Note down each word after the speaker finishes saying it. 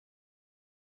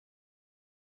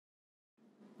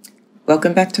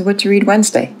Welcome back to What to Read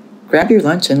Wednesday. Grab your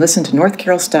lunch and listen to North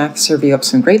Carroll staff serve you up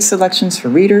some great selections for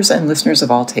readers and listeners of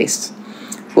all tastes.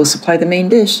 We'll supply the main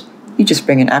dish. You just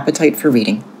bring an appetite for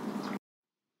reading.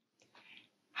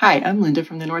 Hi, I'm Linda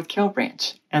from the North Carroll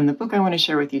branch, and the book I want to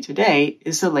share with you today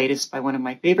is the latest by one of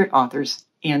my favorite authors,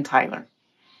 Anne Tyler.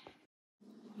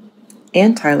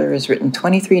 Anne Tyler has written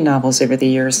 23 novels over the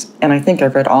years, and I think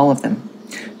I've read all of them.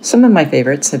 Some of my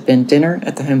favorites have been Dinner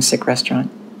at the Homesick Restaurant,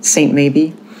 St.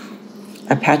 Maybe,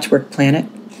 A Patchwork Planet,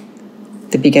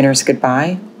 The Beginner's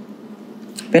Goodbye,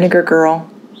 Vinegar Girl,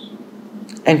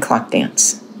 and Clock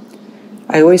Dance.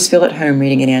 I always feel at home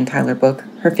reading an Anne Tyler book.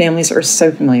 Her families are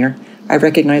so familiar. I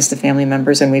recognize the family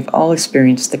members, and we've all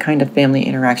experienced the kind of family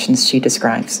interactions she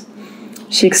describes.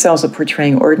 She excels at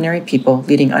portraying ordinary people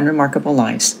leading unremarkable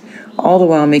lives, all the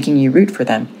while making you root for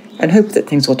them and hope that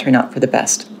things will turn out for the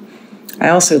best. I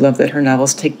also love that her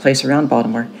novels take place around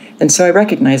Baltimore, and so I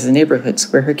recognize the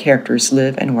neighborhoods where her characters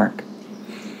live and work.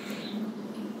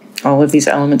 All of these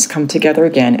elements come together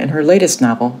again in her latest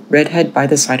novel, Redhead by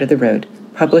the Side of the Road,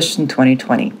 published in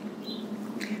 2020.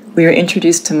 We are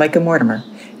introduced to Micah Mortimer,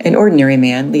 an ordinary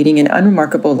man leading an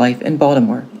unremarkable life in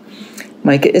Baltimore.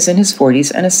 Micah is in his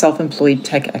 40s and a self-employed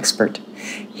tech expert.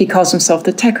 He calls himself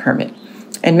the Tech Hermit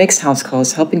and makes house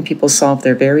calls helping people solve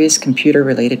their various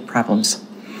computer-related problems.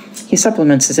 He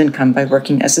supplements his income by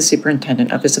working as the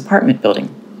superintendent of his apartment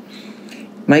building.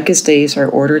 Micah's days are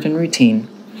ordered and routine.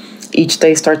 Each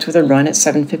day starts with a run at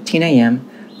 7:15 a.m.,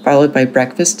 followed by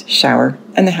breakfast, shower,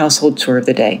 and the household chore of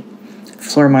the day.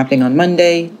 Floor mopping on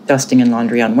Monday, dusting and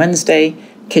laundry on Wednesday,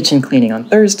 kitchen cleaning on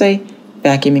Thursday,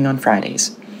 vacuuming on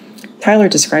Fridays. Tyler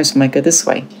describes Micah this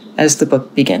way as the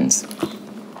book begins.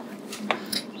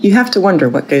 You have to wonder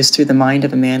what goes through the mind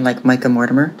of a man like Micah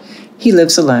Mortimer. He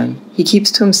lives alone. He keeps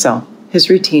to himself. His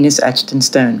routine is etched in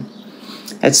stone.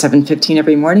 At 7:15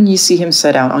 every morning, you see him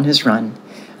set out on his run.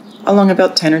 Along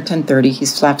about 10 or 10:30, he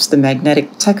slaps the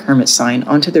magnetic Tech Hermit sign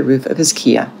onto the roof of his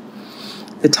Kia.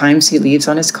 The times he leaves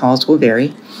on his calls will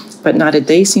vary, but not a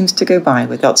day seems to go by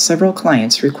without several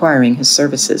clients requiring his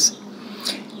services.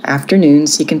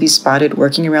 Afternoons, he can be spotted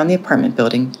working around the apartment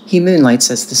building. He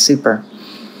moonlights as the super.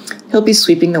 He'll be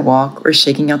sweeping the walk or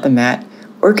shaking out the mat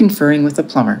or conferring with the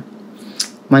plumber.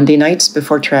 Monday nights,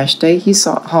 before trash day, he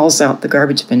hauls out the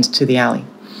garbage bins to the alley.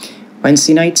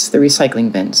 Wednesday nights, the recycling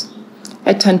bins.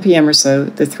 At 10 p.m. or so,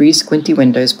 the 3 squinty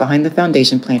windows behind the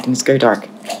foundation plantings go dark.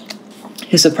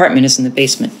 His apartment is in the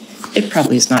basement. It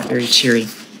probably is not very cheery.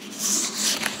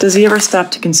 Does he ever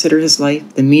stop to consider his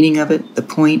life, the meaning of it, the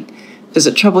point? Does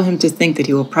it trouble him to think that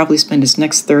he will probably spend his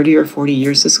next 30 or 40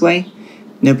 years this way?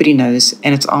 Nobody knows,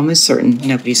 and it's almost certain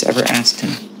nobody's ever asked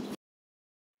him.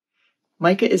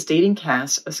 Micah is dating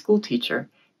Cass, a school teacher,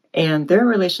 and their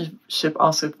relationship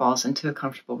also falls into a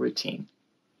comfortable routine.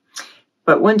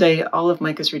 But one day, all of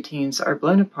Micah's routines are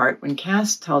blown apart when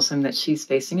Cass tells him that she's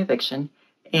facing eviction,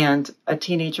 and a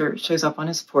teenager shows up on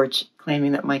his porch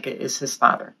claiming that Micah is his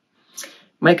father.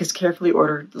 Micah's carefully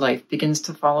ordered life begins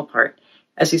to fall apart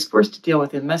as he's forced to deal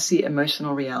with the messy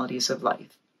emotional realities of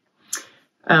life.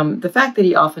 The fact that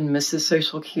he often misses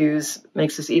social cues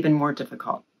makes this even more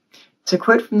difficult. To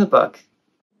quote from the book,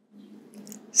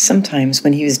 sometimes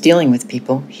when he was dealing with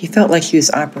people, he felt like he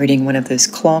was operating one of those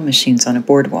claw machines on a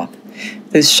boardwalk,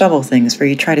 those shovel things where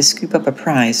you try to scoop up a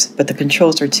prize, but the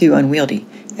controls are too unwieldy,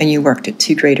 and you worked at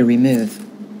too great a remove.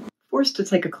 Forced to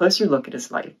take a closer look at his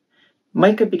life,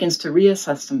 Micah begins to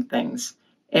reassess some things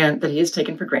and that he has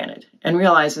taken for granted, and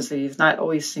realizes that he's not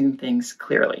always seen things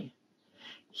clearly.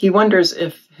 He wonders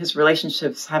if his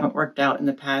relationships haven't worked out in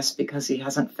the past because he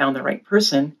hasn't found the right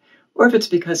person, or if it's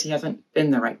because he hasn't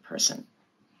been the right person.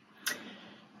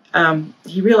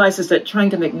 He realizes that trying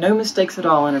to make no mistakes at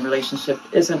all in a relationship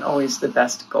isn't always the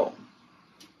best goal.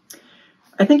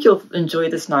 I think you'll enjoy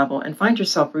this novel and find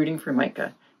yourself rooting for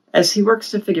Micah as he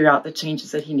works to figure out the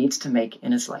changes that he needs to make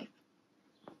in his life.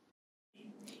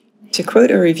 To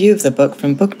quote a review of the book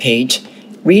from Bookpage,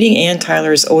 reading Anne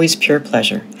Tyler is always pure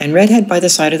pleasure, and Redhead by the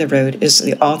Side of the Road is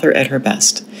the author at her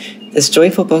best. This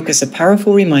joyful book is a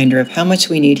powerful reminder of how much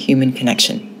we need human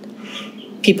connection.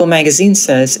 People magazine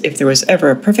says if there was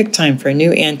ever a perfect time for a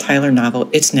new Anne Tyler novel,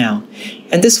 it's now,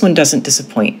 and this one doesn't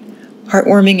disappoint.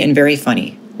 Heartwarming and very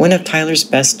funny, one of Tyler's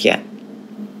best yet.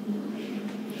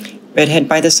 Redhead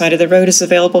by the Side of the Road is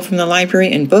available from the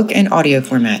library in book and audio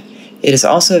format. It is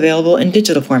also available in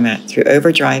digital format through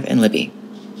Overdrive and Libby.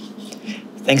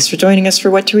 Thanks for joining us for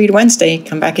What to Read Wednesday.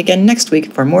 Come back again next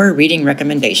week for more reading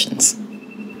recommendations.